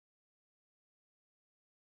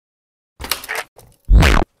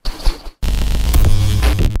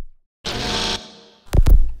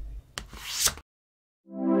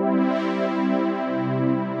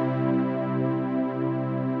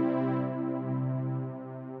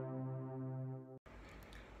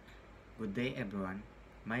Good day everyone,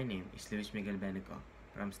 my name is Luis Miguel Benico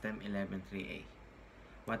from STEM 113A.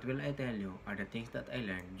 What will I tell you are the things that I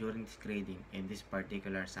learned during this grading in this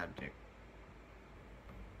particular subject.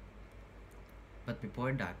 But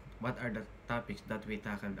before that, what are the topics that we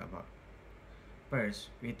tackled about? First,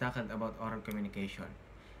 we tackled about oral communication.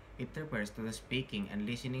 It refers to the speaking and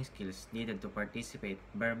listening skills needed to participate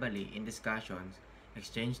verbally in discussions,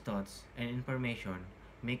 exchange thoughts and information,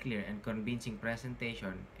 make clear and convincing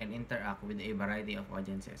presentation, and interact with a variety of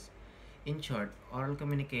audiences. In short, oral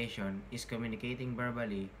communication is communicating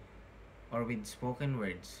verbally or with spoken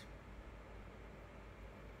words.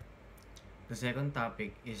 The second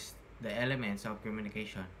topic is the elements of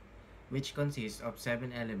communication, which consists of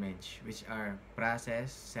 7 elements, which are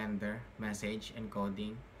process, sender, message,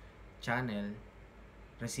 encoding, channel,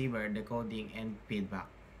 receiver, decoding, and feedback.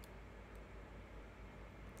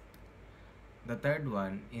 The third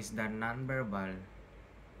one is the nonverbal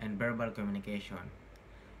and verbal communication,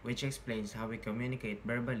 which explains how we communicate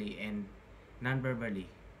verbally and nonverbally.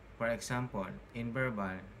 For example, in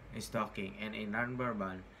verbal is talking, and in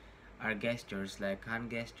nonverbal are gestures like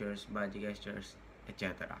hand gestures, body gestures,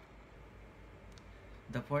 etc.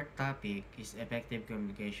 The fourth topic is effective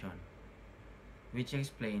communication, which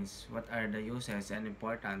explains what are the uses and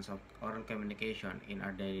importance of oral communication in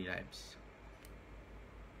our daily lives.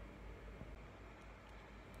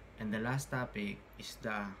 And the last topic is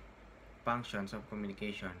the functions of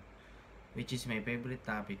communication, which is my favorite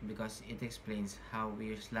topic because it explains how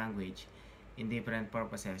we use language in different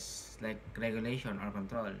purposes like regulation or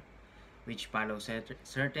control, which follow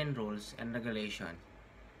certain rules and regulation.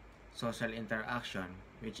 Social interaction,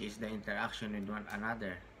 which is the interaction with one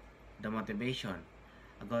another. The motivation.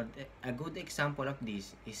 A good example of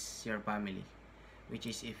this is your family, which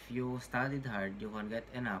is if you studied hard, you can get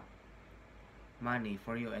enough money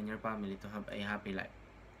for you and your family to have a happy life.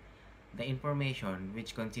 The information,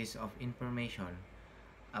 which consists of information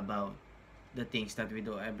about the things that we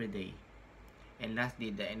do every day. And lastly,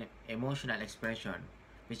 the emotional expression,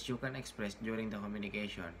 which you can express during the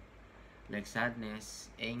communication, like sadness,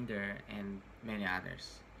 anger, and many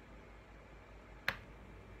others.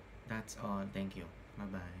 That's all. Thank you.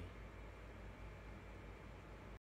 Bye-bye.